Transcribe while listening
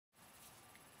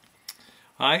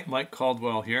Hi, Mike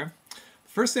Caldwell here.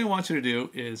 The first thing I want you to do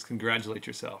is congratulate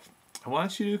yourself. I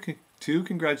want you to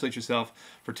congratulate yourself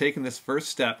for taking this first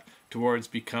step towards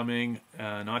becoming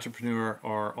an entrepreneur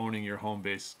or owning your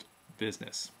home-based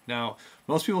business. Now,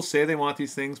 most people say they want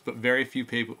these things, but very few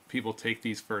people take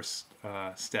these first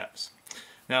steps.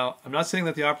 Now, I'm not saying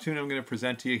that the opportunity I'm going to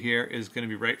present to you here is going to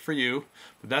be right for you,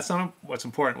 but that's not what's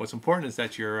important. What's important is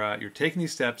that you're taking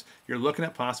these steps, you're looking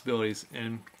at possibilities,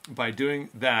 and by doing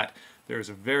that, there's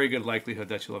a very good likelihood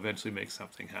that you'll eventually make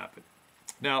something happen.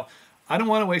 Now, I don't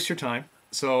want to waste your time,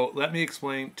 so let me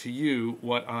explain to you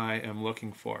what I am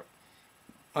looking for.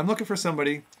 I'm looking for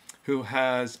somebody who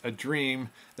has a dream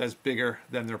that's bigger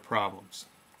than their problems.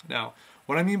 Now,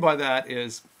 what I mean by that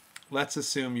is, let's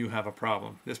assume you have a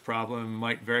problem. This problem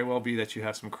might very well be that you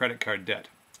have some credit card debt.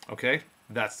 Okay?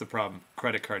 That's the problem,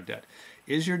 credit card debt.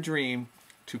 Is your dream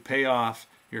to pay off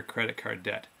your credit card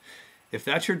debt? If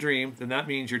that's your dream, then that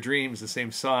means your dream is the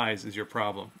same size as your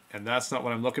problem. And that's not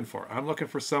what I'm looking for. I'm looking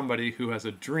for somebody who has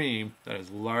a dream that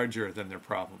is larger than their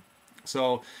problem.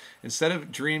 So instead of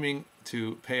dreaming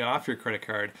to pay off your credit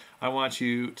card, I want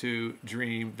you to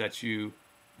dream that you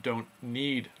don't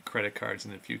need credit cards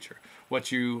in the future.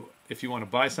 If you want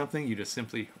to buy something, you just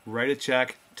simply write a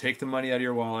check, take the money out of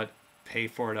your wallet, pay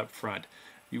for it up front.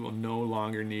 You will no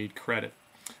longer need credit.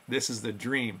 This is the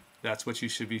dream. That's what you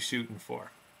should be shooting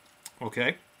for.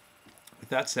 Okay? With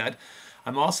that said,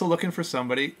 I'm also looking for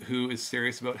somebody who is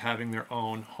serious about having their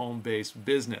own home-based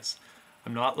business.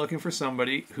 I'm not looking for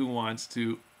somebody who wants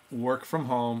to work from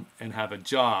home and have a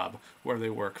job where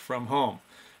they work from home.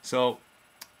 So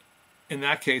in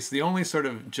that case, the only sort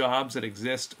of jobs that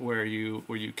exist where you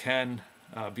can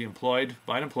be employed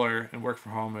by an employer and work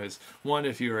from home is, one,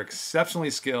 if you're exceptionally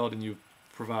skilled and you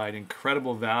provide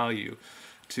incredible value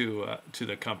to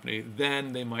the company,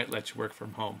 then they might let you work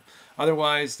from home.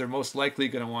 Otherwise, they're most likely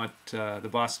going to want, the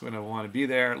boss is going to want to be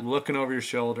there, looking over your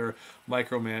shoulder,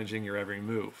 micromanaging your every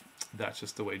move. That's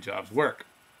just the way jobs work.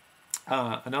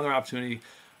 Another opportunity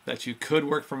that you could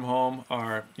work from home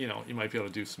are, you might be able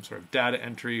to do some sort of data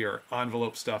entry or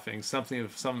envelope stuffing, something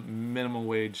of some minimum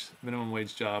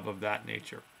wage job of that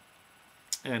nature.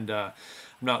 And I'm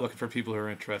not looking for people who are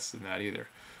interested in that either.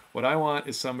 What I want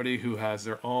is somebody who wants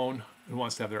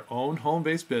to have their own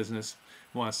home-based business,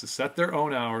 who wants to set their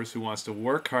own hours, who wants to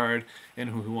work hard, and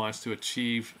who wants to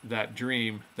achieve that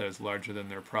dream that is larger than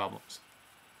their problems.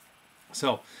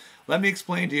 So let me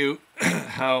explain to you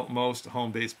how most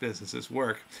home-based businesses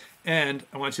work. And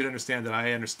I want you to understand that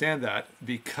I understand that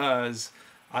because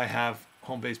I have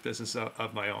home-based business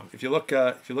of my own. If you look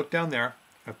down there,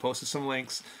 I've posted some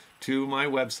links to my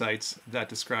websites that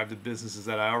describe the businesses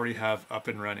that I already have up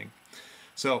and running.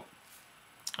 So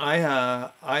I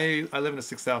live in a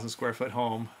 6,000 square foot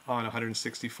home on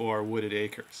 164 wooded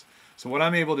acres. So what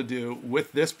I'm able to do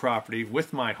with this property,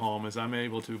 with my home, is I'm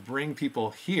able to bring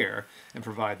people here and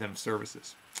provide them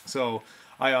services. So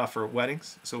I offer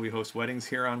weddings. So we host weddings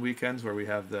here on weekends where we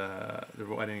have the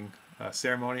wedding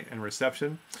ceremony and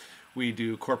reception. We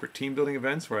do corporate team building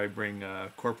events where I bring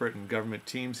corporate and government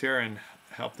teams here and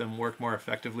help them work more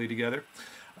effectively together.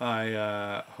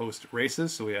 I host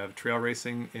races, so we have trail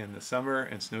racing in the summer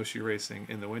and snowshoe racing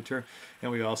in the winter,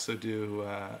 and we also do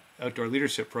outdoor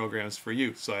leadership programs for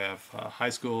youth. So I have high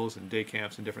schools and day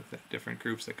camps and different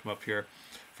groups that come up here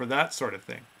for that sort of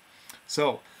thing.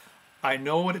 So I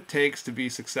know what it takes to be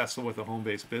successful with a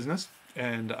home-based business,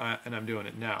 and I'm doing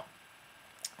it now.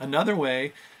 Another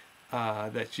way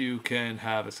that you can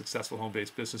have a successful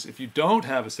home-based business, if you don't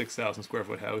have a 6,000 square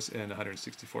foot house and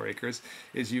 164 acres,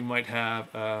 is you might have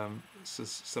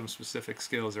some specific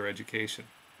skills or education.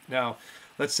 Now,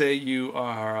 let's say you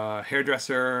are a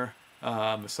hairdresser,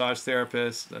 massage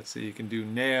therapist, let's say you can do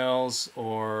nails,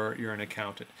 or you're an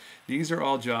accountant. These are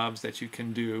all jobs that you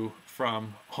can do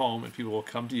from home and people will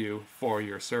come to you for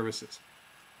your services.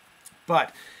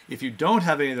 But if you don't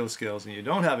have any of those skills and you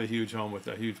don't have a huge home with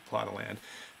a huge plot of land,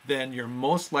 then you're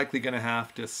most likely going to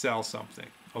have to sell something,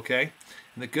 okay?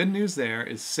 And the good news there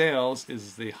is sales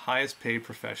is the highest paid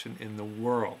profession in the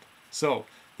world. So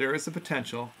there is the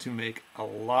potential to make a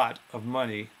lot of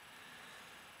money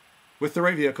with the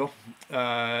right vehicle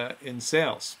in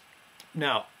sales.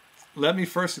 Now, let me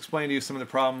first explain to you some of the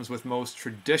problems with most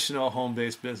traditional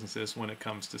home-based businesses when it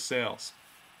comes to sales.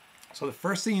 So the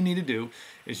first thing you need to do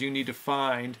is you need to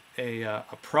find a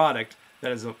product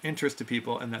that is of interest to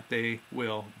people and that they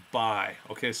will buy.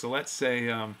 Okay, so let's say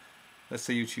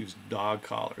you choose dog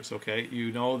collars. Okay,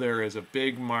 you know there is a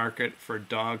big market for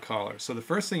dog collars. So the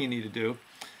first thing you need to do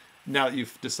now that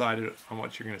you've decided on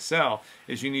what you're going to sell,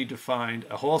 is you need to find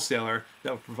a wholesaler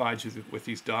that will provide you with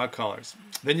these dog collars.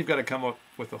 Then you've got to come up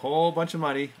with a whole bunch of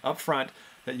money up front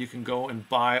that you can go and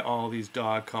buy all these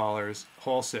dog collars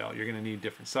wholesale. You're going to need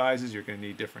different sizes, you're going to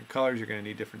need different colors, you're going to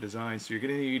need different designs. So you're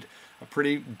going to need a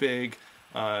pretty big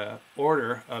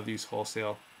order of these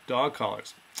wholesale dog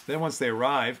collars. Then once they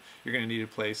arrive, you're going to need a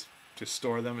place to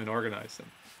store them and organize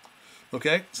them.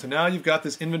 Okay, so now you've got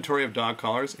this inventory of dog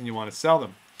collars and you want to sell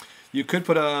them. You could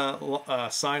put a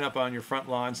sign up on your front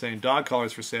lawn saying dog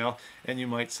collars for sale, and you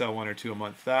might sell 1 or 2 a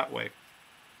month that way.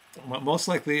 Most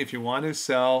likely, if you want to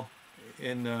sell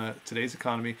in today's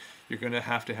economy, you're going to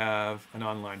have an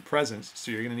online presence,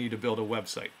 so you're going to need to build a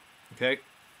website. Okay,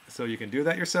 so you can do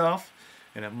that yourself,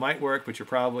 and it might work, but you're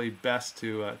probably best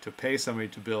to pay somebody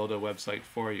to build a website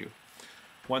for you.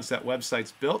 Once that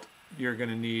website's built, you're going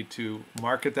to need to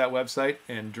market that website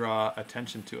and draw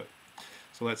attention to it.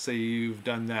 So let's say you've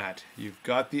done that. You've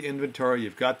got the inventory,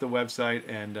 you've got the website,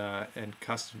 and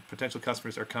potential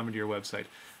customers are coming to your website.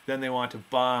 Then they want to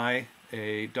buy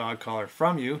a dog collar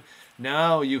from you.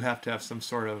 Now you have to have some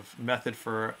sort of method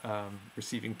for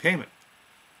receiving payment.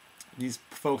 These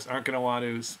folks aren't going to want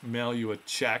to mail you a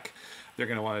check. They're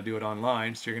going to want to do it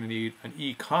online. So you're going to need an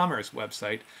e-commerce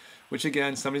website, which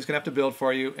again, somebody's going to have to build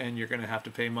for you, and you're going to have to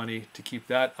pay money to keep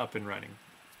that up and running.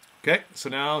 Okay, so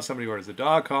now somebody orders a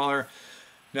dog collar.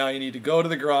 Now you need to go to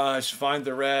the garage, find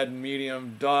the red and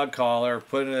medium dog collar,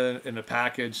 put it in a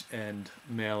package, and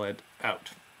mail it out.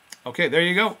 Okay, there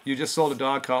you go. You just sold a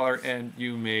dog collar and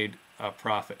you made a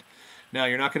profit. Now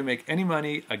you're not going to make any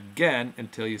money again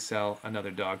until you sell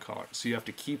another dog collar. So you have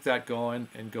to keep that going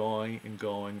and going and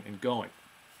going and going.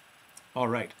 All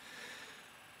right.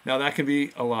 Now that can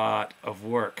be a lot of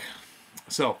work.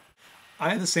 So I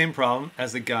had the same problem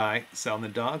as the guy selling the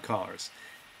dog collars.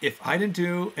 If I didn't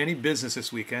do any business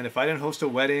this weekend, if I didn't host a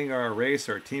wedding or a race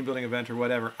or a team building event or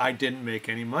whatever, I didn't make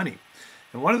any money.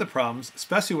 And one of the problems,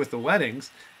 especially with the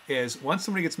weddings, is once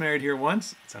somebody gets married here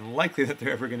once, it's unlikely that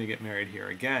they're ever going to get married here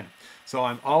again. So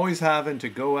I'm always having to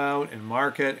go out and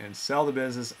market and sell the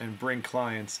business and bring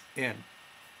clients in.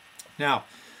 Now,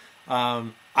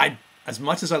 as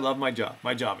much as I love my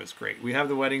job is great. We have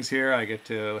the weddings here. I get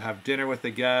to have dinner with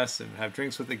the guests and have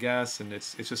drinks with the guests, and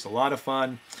it's just a lot of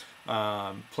fun.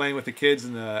 Playing with the kids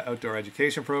in the outdoor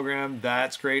education program,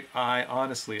 that's great. I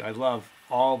love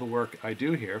all the work I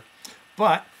do here,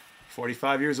 but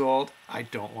 45 years old, I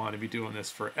don't want to be doing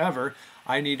this forever.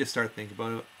 I need to start thinking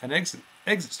about an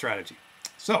exit strategy.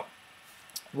 So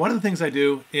one of the things I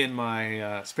do in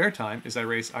my spare time is I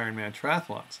race Ironman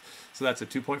triathlons. So that's a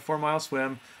 2.4 mile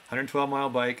swim, 112 mile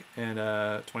bike, and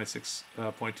a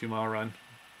 26.2 mile run,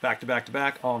 back to back to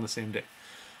back, all on the same day.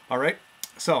 All right,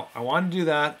 so I wanted to do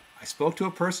that. I spoke to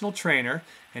a personal trainer,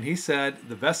 and he said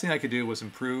the best thing I could do was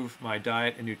improve my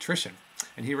diet and nutrition.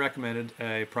 And he recommended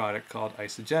a product called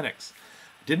Isagenix.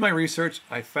 Did my research.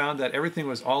 I found that everything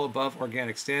was all above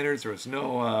organic standards. There was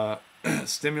no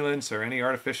stimulants or any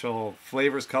artificial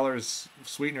flavors, colors,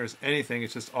 sweeteners, anything.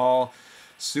 It's just all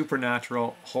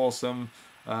supernatural, wholesome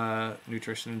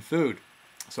nutrition and food.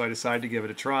 So I decided to give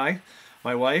it a try.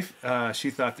 My wife, she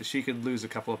thought that she could lose a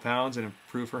couple of pounds and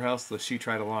improve her health, so she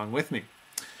tried along with me.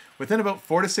 Within about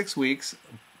 4 to 6 weeks,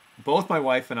 both my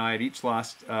wife and I had each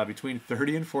lost between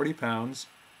 30 and 40 pounds.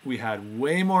 We had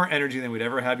way more energy than we'd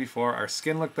ever had before. Our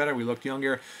skin looked better. We looked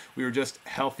younger. We were just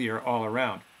healthier all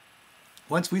around.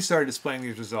 Once we started displaying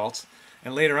these results,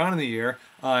 and later on in the year,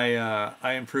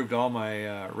 I improved all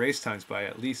my race times by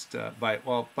at least by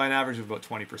an average of about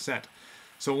 20%.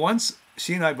 So once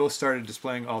she and I both started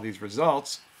displaying all these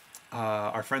results,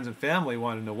 our friends and family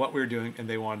wanted to know what we were doing, and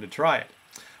they wanted to try it.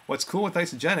 What's cool with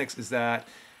Isagenix is that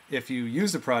if you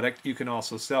use the product, you can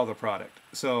also sell the product.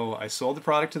 So I sold the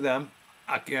product to them.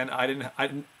 Again, I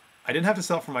didn't have to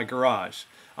sell it from my garage.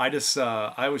 I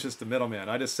was just the middleman.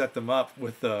 I just set them up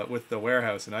with the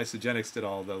warehouse, and Isagenix did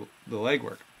all the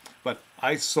legwork. But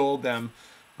I sold them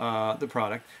the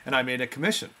product, and I made a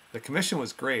commission. The commission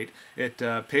was great. It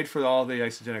paid for all the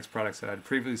Isagenix products that I'd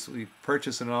previously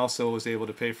purchased, and also was able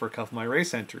to pay for a couple of my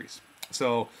race entries.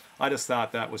 So I just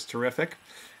thought that was terrific,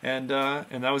 and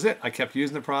that was it. I kept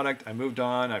using the product. I moved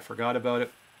on. I forgot about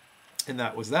it, and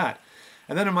that was that.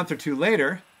 And then a month or two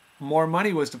later, more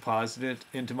money was deposited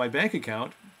into my bank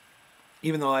account,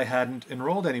 even though I hadn't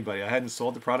enrolled anybody. I hadn't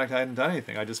sold the product. I hadn't done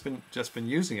anything. I'd just been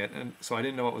using it, and so I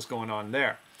didn't know what was going on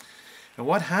there. And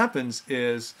what happens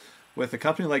is, with a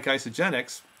company like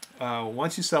Isagenix,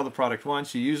 once you sell the product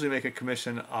once, you usually make a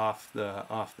commission off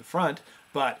the front.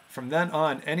 But from then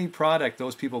on, any product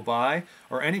those people buy,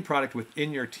 or any product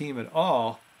within your team at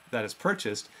all that is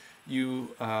purchased,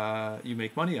 you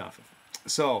make money off of.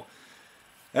 So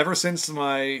ever since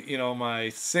my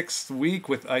 6th week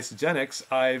with Isagenix,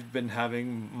 I've been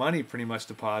having money pretty much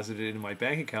deposited in my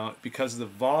bank account because of the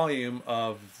volume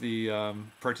of the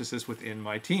purchases within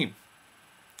my team.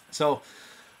 So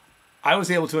I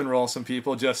was able to enroll some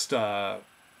people just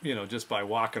just by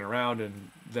walking around and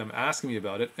them asking me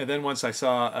about it. And then once I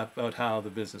saw about how the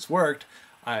business worked,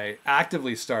 I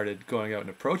actively started going out and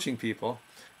approaching people.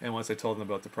 And once I told them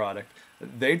about the product,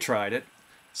 they tried it.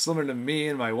 Similar to me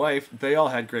and my wife, they all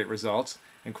had great results,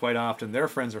 and quite often their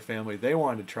friends or family, they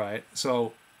wanted to try it.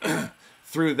 So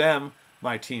through them,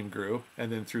 my team grew,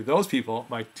 and then through those people,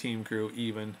 my team grew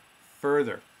even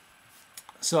further.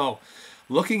 So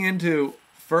looking into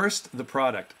first the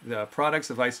product, the products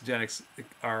of Isagenix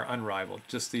are unrivaled.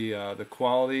 Just the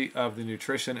quality of the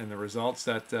nutrition and the results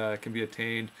that can be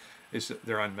attained,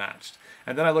 they're unmatched.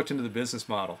 And then I looked into the business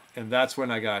model, and that's when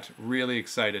I got really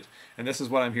excited. And this is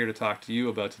what I'm here to talk to you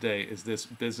about today, is this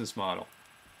business model.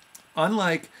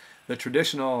 Unlike the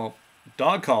traditional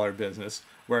dog collar business,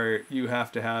 where you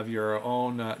have to have your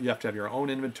own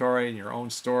inventory and your own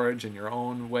storage and your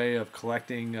own way of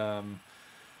collecting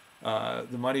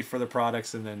the money for the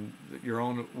products, and then your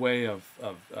own way of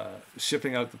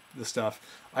shipping out the stuff,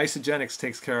 Isagenix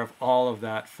takes care of all of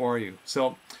that for you.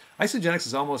 So Isagenix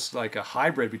is almost like a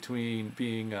hybrid between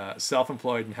being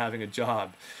self-employed and having a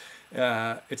job.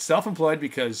 It's self-employed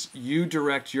because you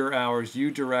direct your hours,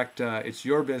 it's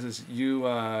your business,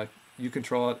 you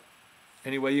control it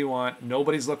any way you want.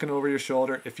 Nobody's looking over your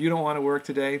shoulder. If you don't want to work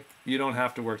today, you don't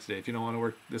have to work today. If you don't want to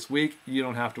work this week, you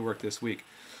don't have to work this week.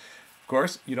 Of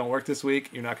course, you don't work this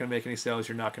week, you're not going to make any sales,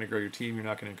 you're not going to grow your team, you're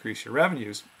not going to increase your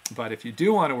revenues. But if you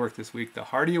do want to work this week, the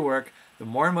harder you work, the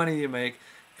more money you make,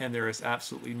 and there is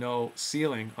absolutely no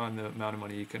ceiling on the amount of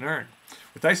money you can earn.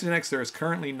 With Isagenix, there is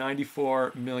currently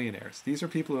 94 millionaires. These are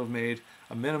people who have made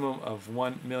a minimum of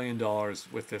 $1 million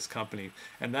with this company.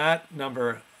 And that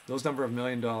number, those number of $1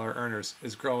 million earners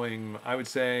is growing, I would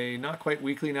say, not quite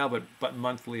weekly now, but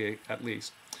monthly at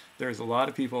least. There's a lot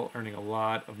of people earning a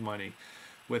lot of money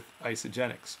with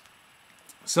Isagenix.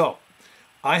 So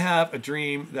I have a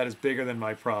dream that is bigger than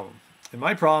my problem. And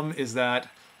my problem is that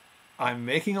I'm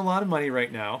making a lot of money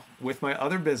right now with my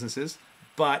other businesses,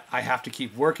 but I have to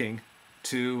keep working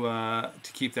to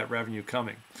keep that revenue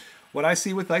coming. What I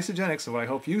see with Isagenix, and what I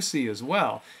hope you see as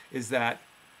well, is that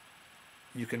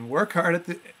you can work hard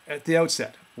at the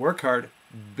outset. Work hard,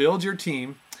 build your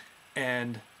team,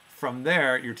 and from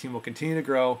there, your team will continue to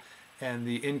grow, and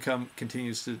the income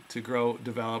continues to grow,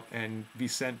 develop, and be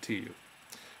sent to you.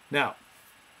 Now,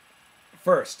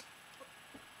 first,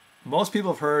 most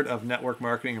people have heard of network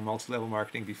marketing or multi-level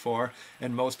marketing before,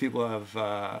 and most people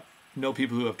have know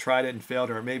people who have tried it and failed,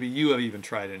 or maybe you have even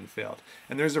tried it and failed.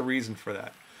 And there's a reason for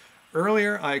that.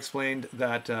 Earlier, I explained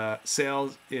that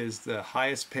sales is the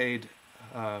highest paid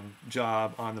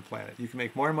job on the planet. You can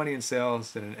make more money in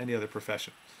sales than in any other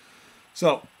profession.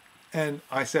 So, and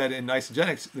I said in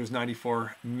Isagenix, there's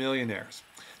 94 millionaires.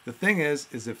 The thing is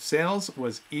if sales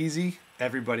was easy,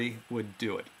 everybody would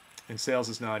do it. And sales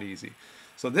is not easy.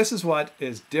 So this is what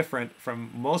is different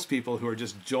from most people who are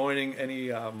just joining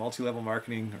any multi-level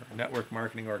marketing or network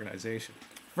marketing organization.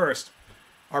 First,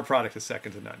 our product is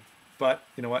second to none. But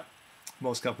you know what?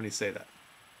 Most companies say that.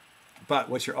 But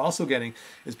what you're also getting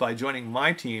is by joining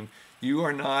my team, you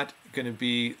are not going to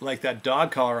be like that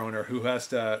dog collar owner who has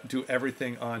to do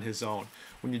everything on his own.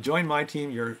 When you join my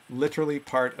team, you're literally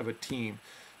part of a team.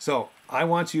 So I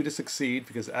want you to succeed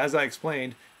because, as I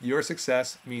explained, your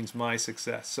success means my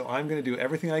success. So I'm going to do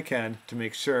everything I can to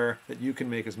make sure that you can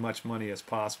make as much money as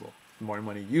possible. The more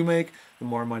money you make, the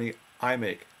more money I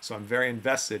make. So I'm very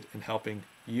invested in helping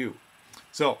you.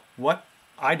 So what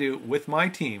I do with my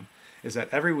team is that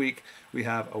every week we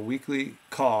have a weekly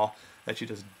call that you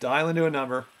just dial into a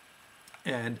number,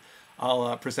 and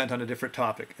I'll present on a different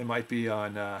topic. It might be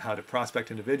on how to prospect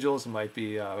individuals. It might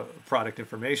be product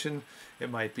information.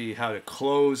 It might be how to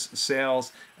close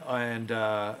sales. And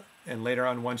later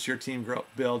on, once your team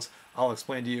builds, I'll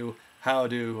explain to you how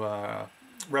to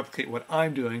replicate what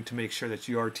I'm doing to make sure that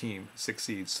your team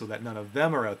succeeds, so that none of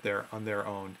them are out there on their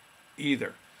own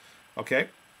either. Okay?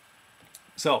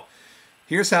 So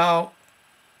here's how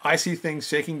I see things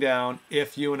shaking down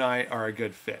if you and I are a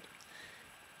good fit.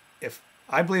 If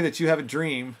I believe that you have a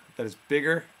dream that is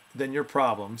bigger than your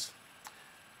problems,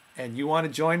 and you want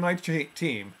to join my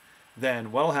team,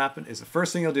 then what will happen is the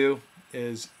first thing you'll do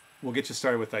is we'll get you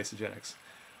started with Isagenix.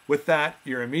 With that,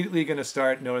 you're immediately going to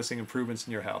start noticing improvements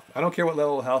in your health. I don't care what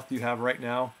level of health you have right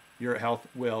now, your health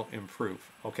will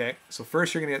improve. Okay? So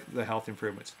first you're going to get the health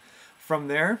improvements. From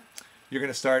there, you're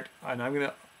going to start, and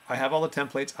I have all the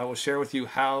templates. I will share with you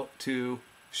how to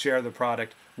share the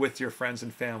product with your friends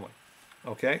and family.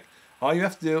 Okay? All you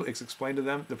have to do is explain to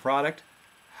them the product,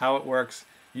 how it works.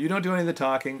 You don't do any of the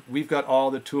talking. We've got all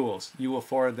the tools. You will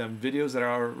forward them videos that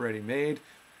are already made.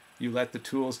 You let the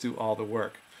tools do all the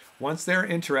work. Once they're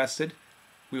interested,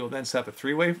 we will then set up a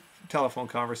three-way telephone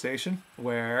conversation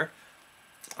where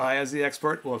I, as the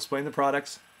expert, will explain the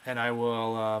products and I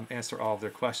will answer all of their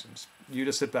questions. You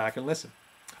just sit back and listen.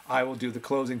 I will do the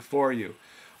closing for you.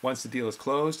 Once the deal is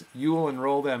closed, you will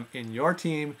enroll them in your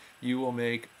team. You will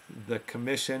make the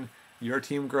commission. Your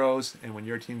team grows, and when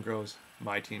your team grows,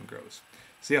 my team grows.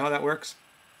 See how that works?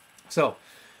 So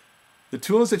the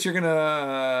tools that you're going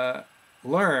to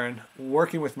learn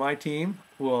working with my team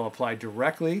will apply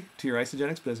directly to your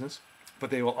Isagenix business,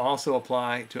 but they will also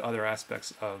apply to other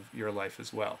aspects of your life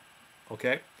as well.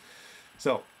 Okay?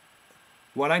 So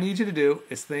what I need you to do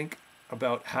is think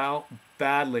about how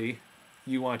badly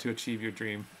you want to achieve your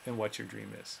dream and what your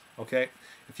dream is. Okay?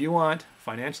 If you want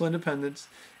financial independence,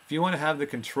 if you want to have the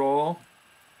control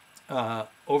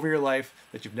over your life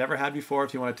that you've never had before,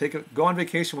 if you want to go on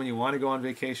vacation when you want to go on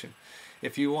vacation,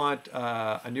 if you want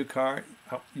a new car,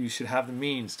 you should have the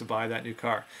means to buy that new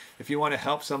car. If you want to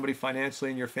help somebody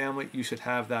financially in your family, you should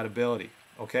have that ability.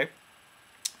 Okay?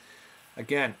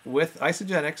 Again, with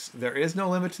Isagenix, there is no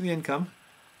limit to the income,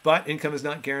 but income is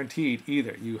not guaranteed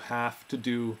either. You have to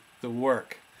do the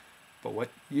work. But what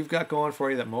you've got going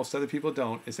for you that most other people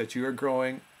don't is that you are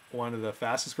growing one of the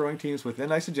fastest growing teams within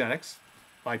Isagenix,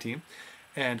 my team,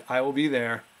 and I will be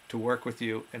there to work with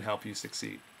you and help you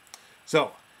succeed.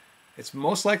 So it's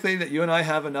most likely that you and I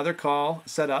have another call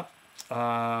set up.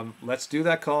 Let's do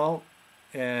that call,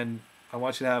 and I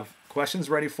want you to have questions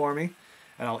ready for me,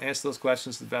 and I'll answer those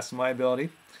questions to the best of my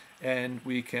ability, and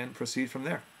we can proceed from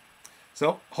there.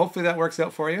 So hopefully that works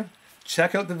out for you.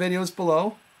 Check out the videos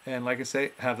below, and like I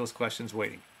say, have those questions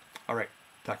waiting. All right,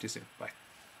 talk to you soon. Bye.